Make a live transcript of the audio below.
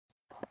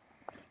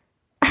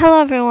Hello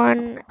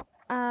everyone.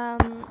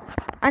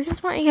 I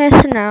just want you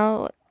guys to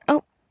know.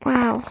 Oh,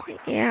 wow.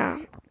 Yeah,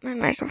 my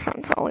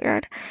microphone's all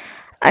weird.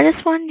 I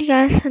just wanted you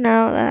guys to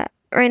know that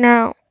right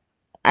now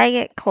I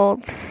get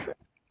colds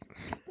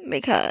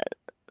because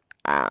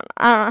I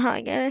don't know how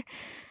I get it.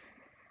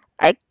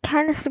 I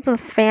kind of sleep with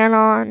a fan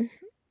on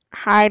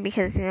high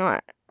because you know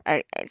what?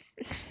 I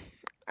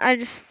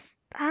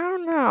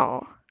don't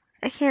know.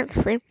 I can't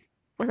sleep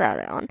without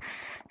it on.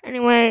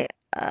 Anyway,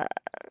 I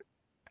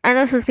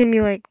know this is gonna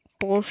be like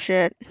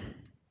bullshit.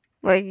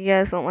 Like you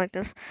guys don't like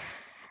this.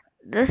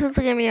 This is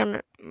gonna be on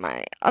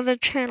my other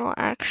channel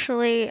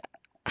actually,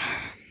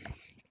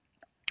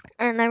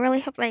 and I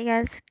really hope that you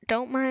guys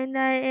don't mind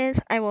that it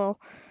is. I will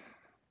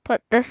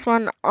put this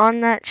one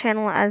on that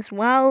channel as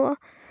well.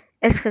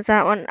 It's because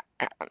that one,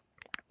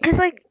 because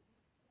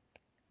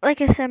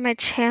like I said, my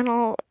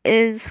channel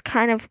is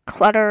kind of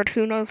cluttered.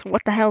 Who knows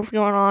what the hell's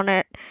going on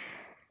it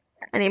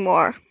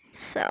anymore?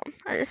 So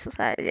I just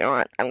decided, you know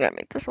what, I'm gonna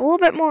make this a little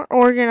bit more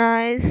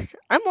organized.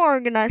 I'm more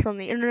organized on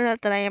the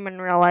internet than I am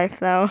in real life,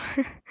 though.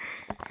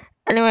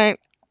 Anyway,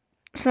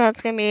 so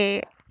that's gonna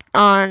be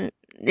on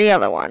the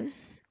other one.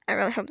 I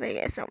really hope that you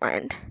guys don't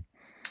mind.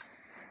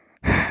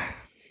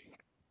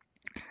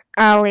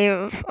 I'll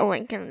leave a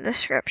link in the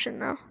description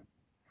though,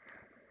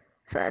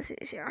 so that's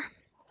easier.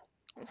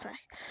 One sec.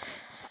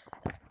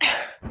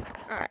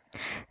 Alright.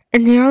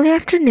 In the early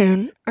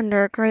afternoon,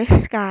 under a gray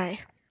sky,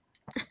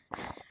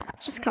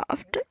 just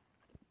coughed.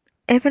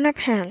 Eve and her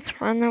parents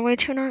were on their way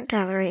to an art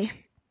gallery.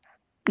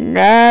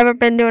 Never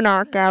been to an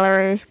art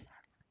gallery.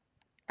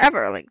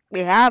 Ever. Like, we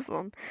have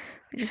them.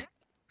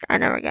 I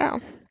never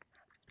go.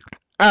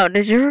 Oh,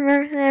 did you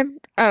remember them?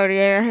 Oh, do you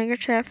have a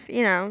handkerchief?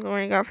 You know, the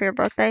one you got for your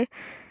birthday?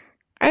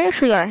 I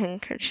actually got a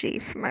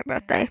handkerchief for my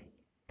birthday.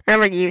 I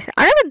never used it.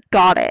 I never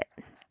got it.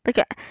 Like,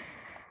 I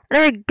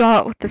never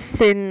got with the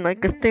thin, like,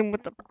 the thing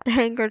with the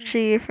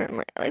handkerchief and,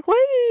 like what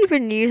do you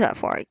even use that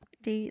for? Like,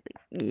 do you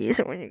use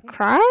it when you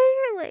cry?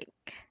 Or, like,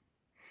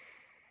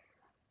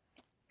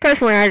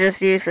 personally, I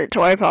just use it to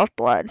wipe off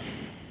blood.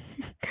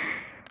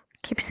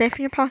 Keep it safe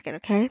in your pocket,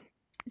 okay?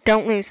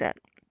 Don't lose it.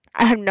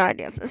 I have no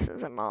idea if this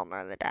is a mom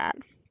or the dad.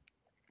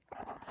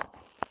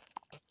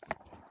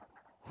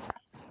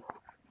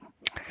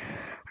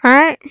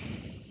 Alright.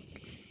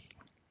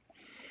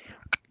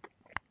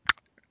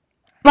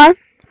 Well,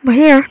 we're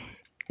here.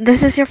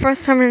 This is your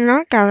first time in an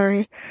art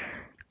gallery,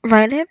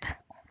 right, Ib?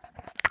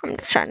 I'm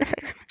just trying to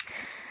fix it.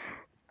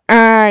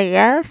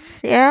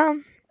 Yes, yeah.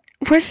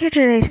 We're here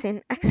today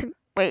seeing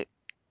wait,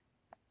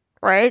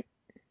 right?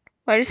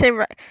 Why'd you say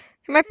right?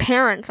 You're my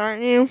parents,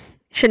 aren't you? You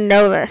should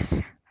know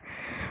this.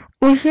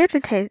 We're here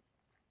today.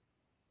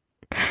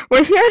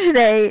 We're here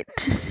today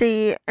to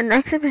see an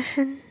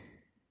exhibition,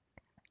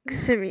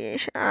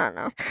 I don't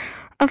know,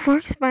 of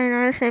works by an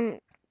artist named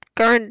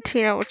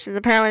Garantino, which is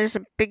apparently just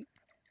a big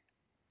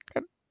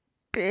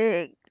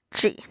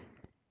G.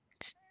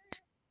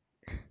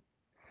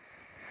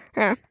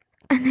 Yeah.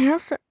 And they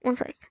also, one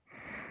sec.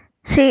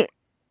 See,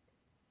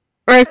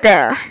 right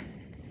there.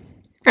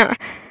 Oh,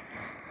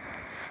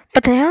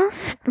 but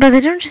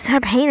they don't just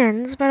have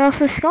paintings, but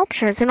also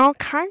sculptures and all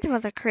kinds of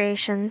other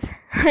creations.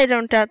 I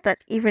don't doubt that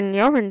even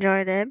you'll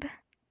enjoy it,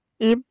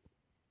 Ib.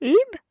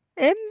 Ib?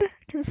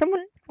 Can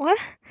someone, what?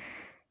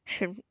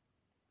 Should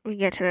we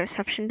get to the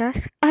reception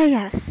desk? Ah,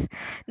 yes.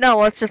 No,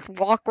 let's just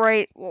waltz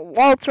right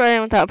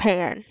in without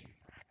paying.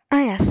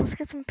 Ah, yes, let's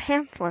get some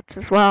pamphlets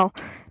as well.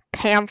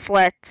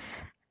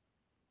 Pamphlets.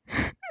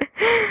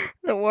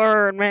 The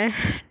word, man.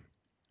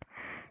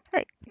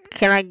 Like,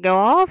 can I go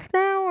off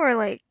now, or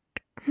like,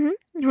 you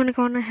wanna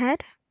go on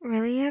ahead?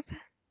 Really, Ib?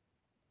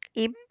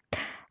 Ib?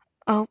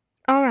 Oh,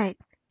 alright.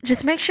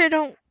 Just make sure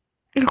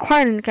you're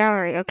quiet in the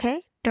gallery,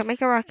 okay? Don't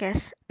make a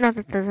ruckus. Not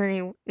that there's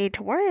any need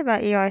to worry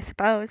about you, I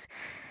suppose.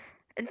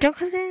 Don't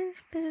cause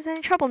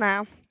any trouble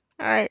now.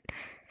 Alright.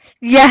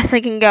 Yes,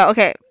 I can go.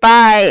 Okay,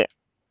 bye.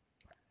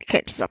 I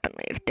can't just up and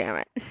leave, damn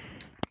it.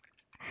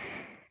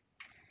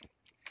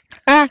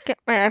 Ah, get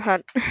my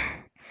iPod.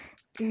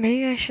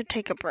 Maybe I should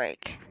take a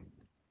break.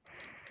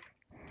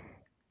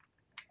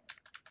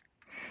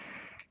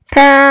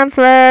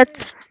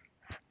 Pamphlets.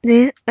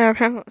 These are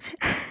pamphlets.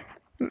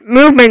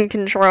 Movement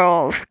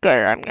controls.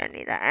 Good, I'm gonna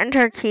need that.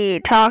 Enter key.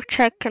 Talk,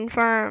 check,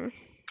 confirm.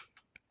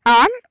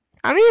 Oh,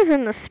 I'm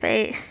using the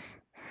space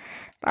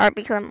bar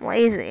because I'm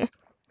lazy.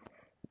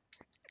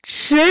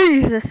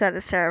 Jesus, that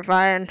is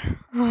terrifying.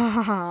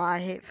 Oh, I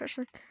hate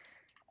fishing.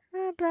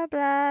 Blah, blah,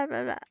 blah,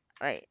 blah, blah.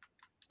 Wait.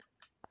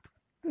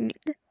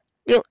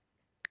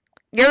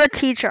 You're the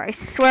teacher, I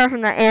swear,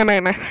 from that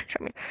anime my friend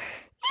showed me.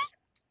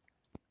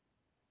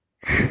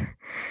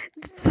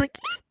 It's like,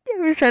 I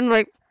was trying to,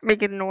 like,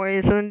 make a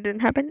noise and it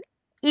didn't happen.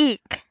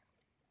 Eek.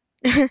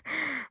 I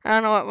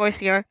don't know what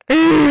voice you are.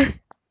 I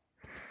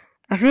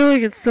feel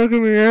like it's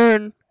sucking me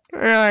in.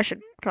 I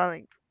should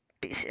probably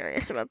be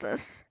serious about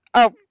this.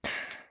 Oh.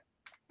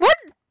 What?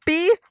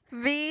 B,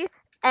 V,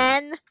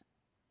 N,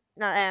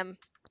 not M,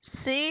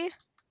 C,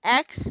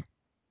 X?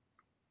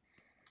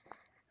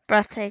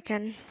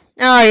 Breathtaking.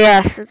 Oh,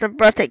 yes, it's a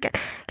breathtaking.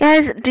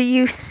 Guys, do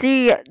you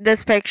see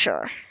this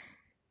picture?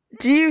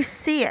 Do you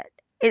see it?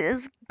 It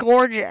is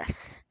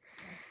gorgeous.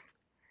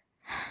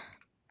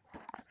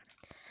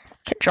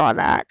 Can draw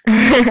that.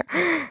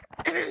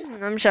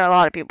 I'm sure a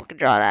lot of people can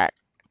draw that.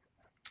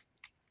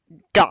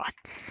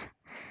 Dots.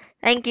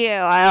 Thank you.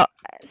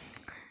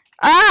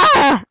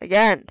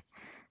 Again.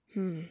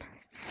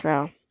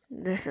 So,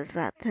 this is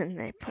that thing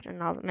they put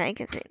in all the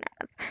magazine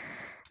ads.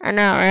 I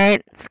know,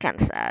 right? It's kind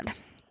of sad.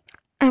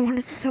 I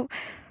wanted so...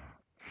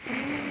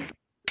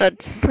 But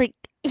just like,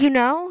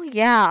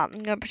 yeah,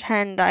 I'm gonna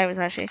pretend I was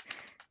actually...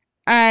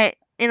 Alright,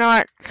 you know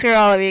what? Screw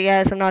all of you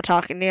guys. I'm not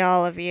talking to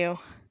all of you.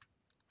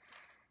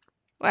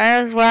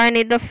 Where's where I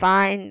need to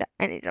find?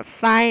 I need to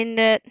find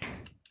it.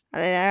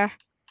 Are they there?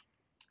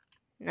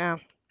 No.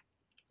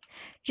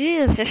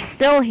 Jesus, they're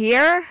still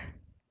here?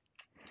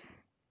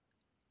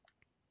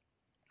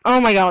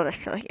 Oh my god, they're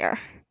still here.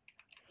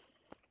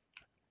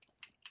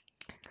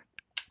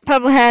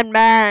 Pupplehead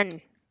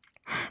Man!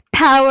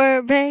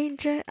 Power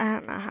Ranger! I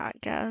don't know how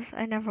it goes.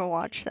 I never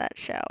watched that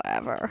show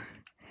ever.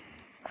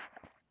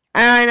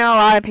 And I know a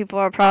lot of people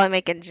are probably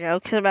making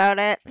jokes about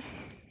it.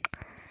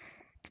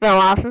 It's been a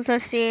while since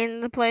I've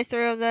seen the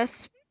playthrough of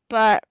this,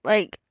 but,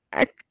 like,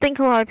 I think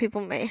a lot of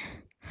people may.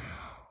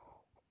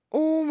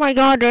 Oh my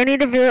god, do I need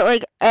to visit,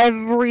 like,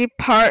 every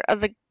part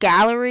of the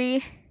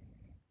gallery?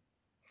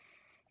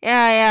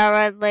 Yeah,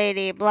 red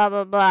lady, blah,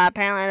 blah, blah.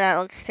 Apparently that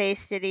looks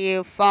tasty to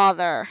you,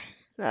 father.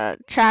 The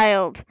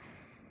child.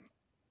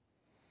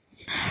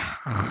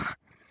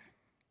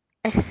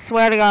 I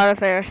swear to god if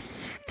they're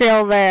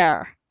still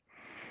there.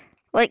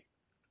 Like,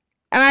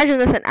 imagine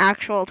this in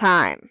actual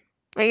time.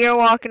 Like, you're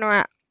walking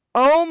around.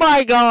 Oh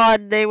my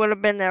god, they would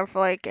have been there for,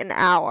 like, an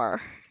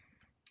hour.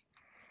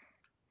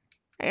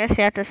 I guess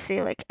you have to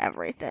see, like,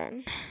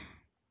 everything.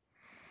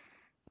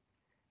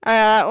 Oh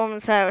yeah, that woman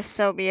said it was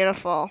so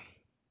beautiful.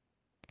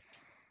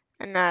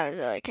 And I was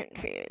really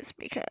confused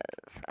because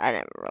I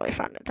never really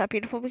found it that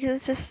beautiful because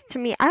it's just, to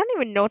me, I don't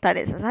even know what that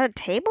is. Is that a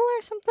table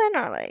or something?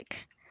 Or like...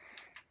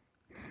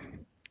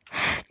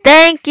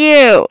 Thank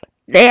you!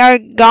 They are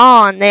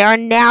gone. They are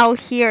now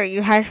here.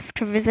 You have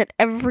to visit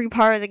every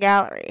part of the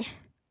gallery.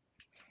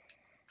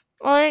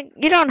 Well,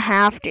 you don't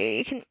have to.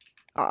 You can...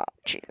 Oh,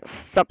 Jesus.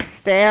 It's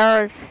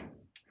upstairs.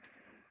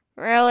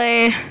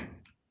 Really?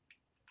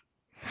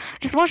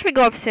 Just watch me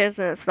go upstairs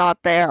and it's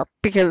not there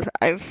because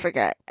I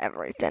forget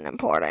everything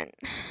important.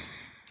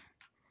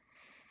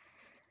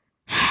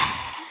 Oh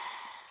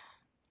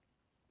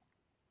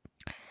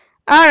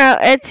no,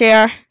 it's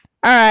here.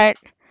 Alright.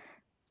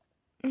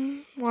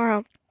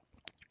 World.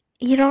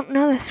 You don't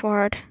know this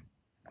word.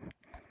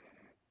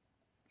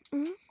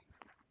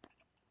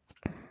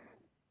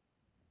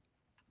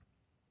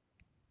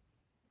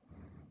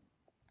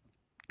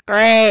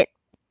 Great.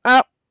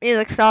 Oh,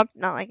 music stopped.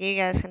 Not like you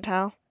guys can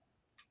tell.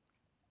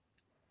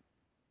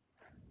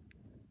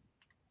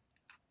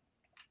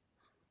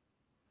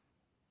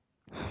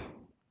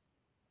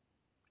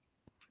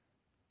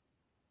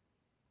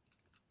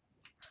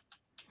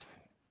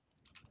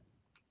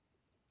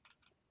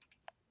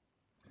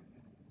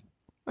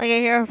 Like I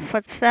hear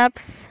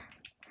footsteps.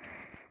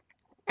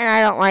 And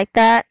I don't like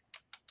that.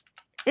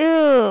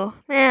 Ooh,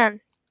 man.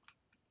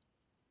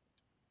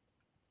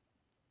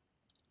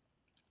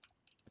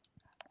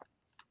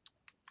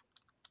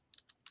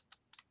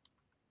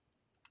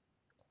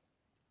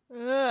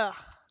 Ugh.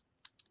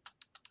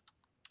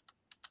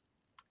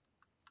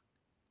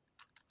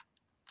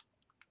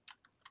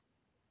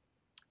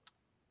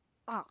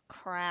 Oh,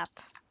 crap.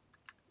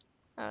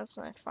 That was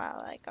my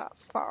file that got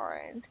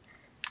foreign.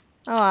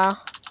 Oh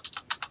well.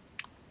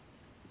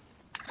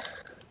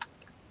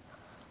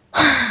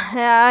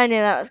 Yeah, I knew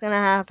that was gonna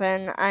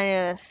happen. I knew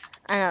this.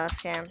 I know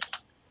this game.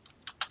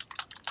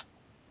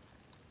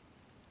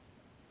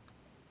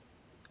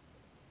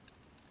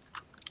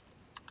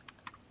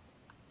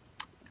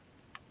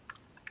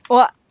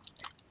 What?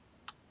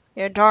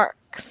 Your dark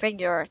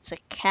figure, it's a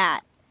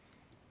cat.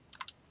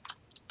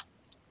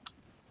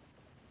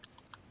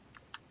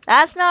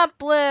 That's not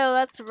blue,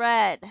 that's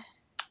red.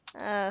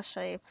 I'll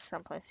show you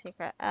someplace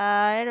secret.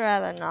 I'd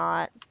rather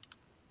not.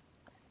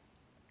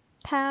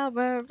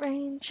 Power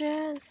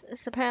Rangers.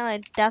 It's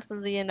apparently death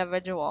of the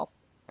individual.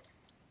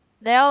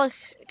 They all look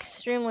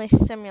extremely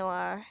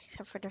similar,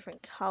 except for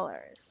different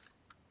colors.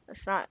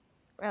 It's not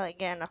really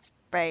getting a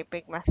very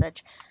big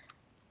message.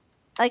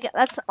 Like,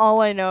 that's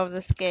all I know of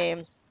this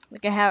game.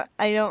 Like, I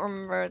don't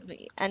remember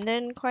the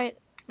ending quite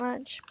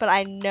much, but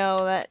I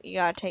know that you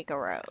gotta take a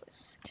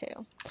rose,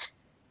 too.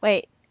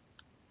 Wait.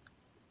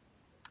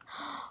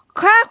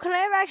 Crap, could I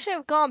have actually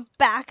have gone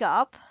back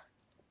up?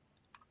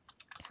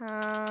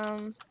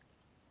 Come,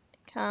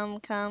 blah,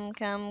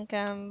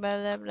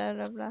 blah,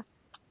 blah, blah.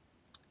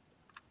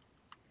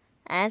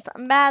 And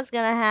something bad's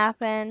gonna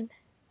happen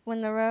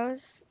when the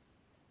rose,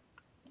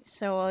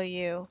 so will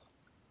you.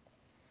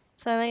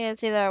 So I think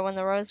it's either when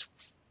the rose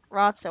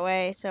rots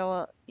away,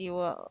 so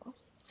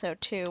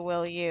too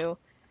will you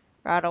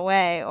rot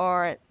away,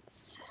 or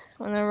it's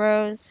when the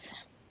rose,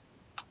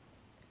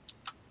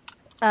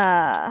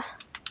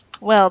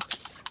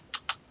 wilts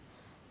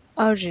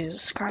Oh,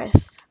 Jesus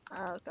Christ.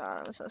 Oh,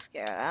 God, I'm so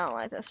scared. I don't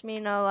like this.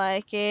 Me no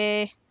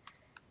likey.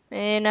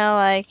 Me no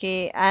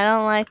likey. I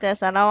don't like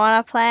this. I don't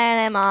want to play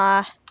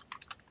anymore.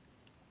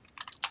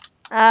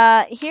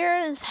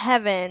 Here's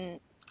heaven,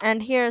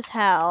 and here's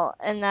hell,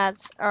 and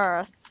that's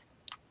earth.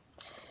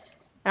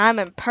 And I'm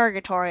in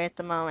purgatory at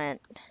the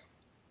moment.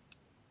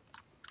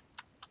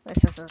 At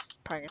least this is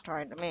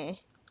purgatory to me.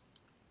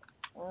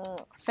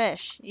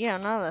 Fish. You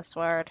don't know this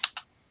word.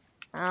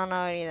 I don't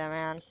know it either,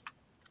 man.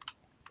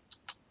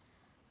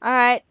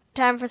 Alright,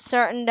 time for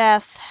certain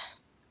death.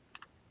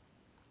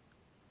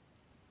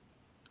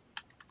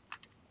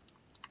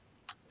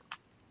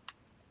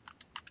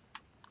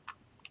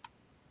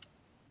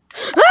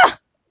 Ah!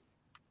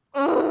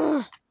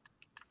 Ugh.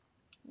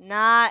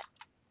 Not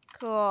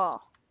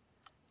cool.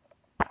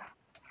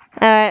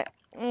 Alright,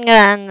 I'm gonna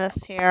end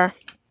this here.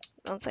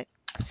 Let's like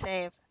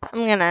save.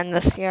 I'm gonna end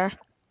this here.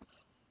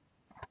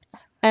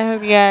 I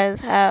hope you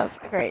guys have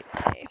a great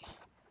day.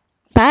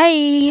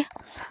 Bye!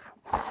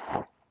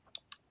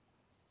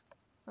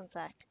 One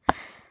sec.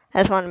 I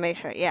just want to make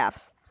sure. Yeah.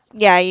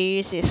 Yeah, you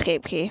use the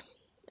escape key.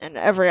 And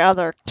every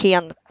other key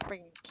on the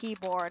freaking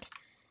keyboard.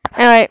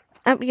 Alright,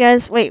 you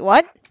guys. Wait,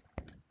 what?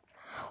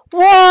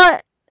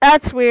 What?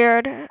 That's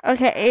weird.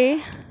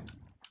 Okay.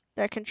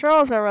 The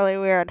controls are really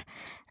weird.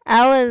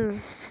 Al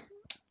is.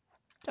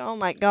 Oh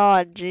my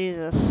god,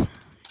 Jesus.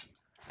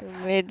 Who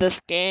made this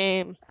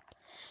game?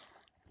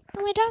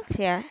 Oh, my dog's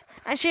here.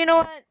 Actually, you know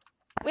what?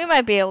 We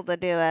might be able to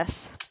do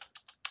this.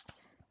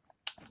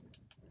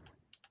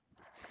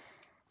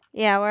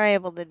 Yeah, we're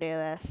able to do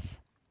this.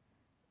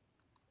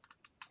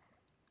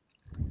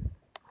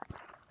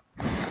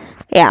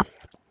 Yeah.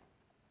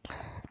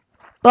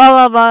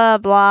 Blah, blah, blah,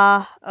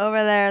 blah.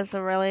 Over there is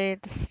a really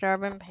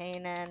disturbing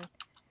painting.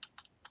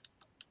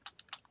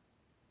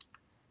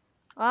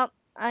 Well,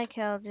 I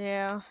killed you.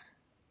 And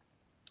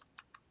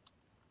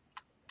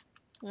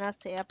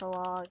that's the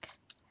epilogue.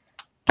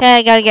 Okay,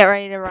 I gotta get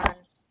ready to run.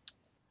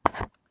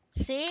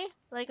 See?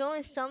 Like,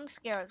 only some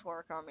scares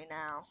work on me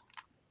now.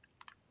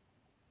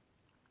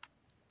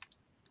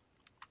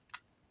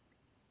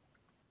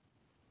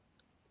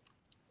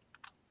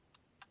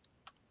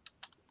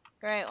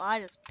 Great, well, I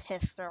just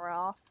pissed her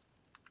off.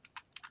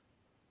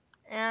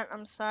 And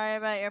I'm sorry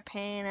about your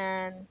pain,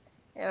 and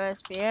it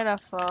was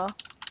beautiful.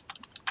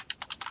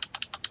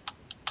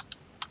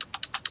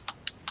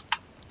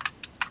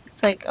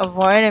 It's like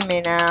avoiding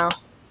me now.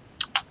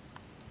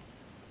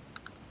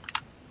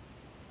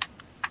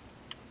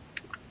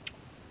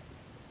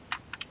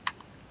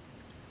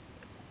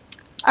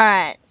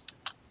 Alright.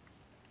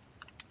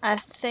 I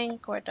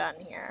think we're done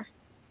here.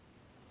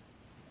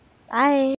 Bye.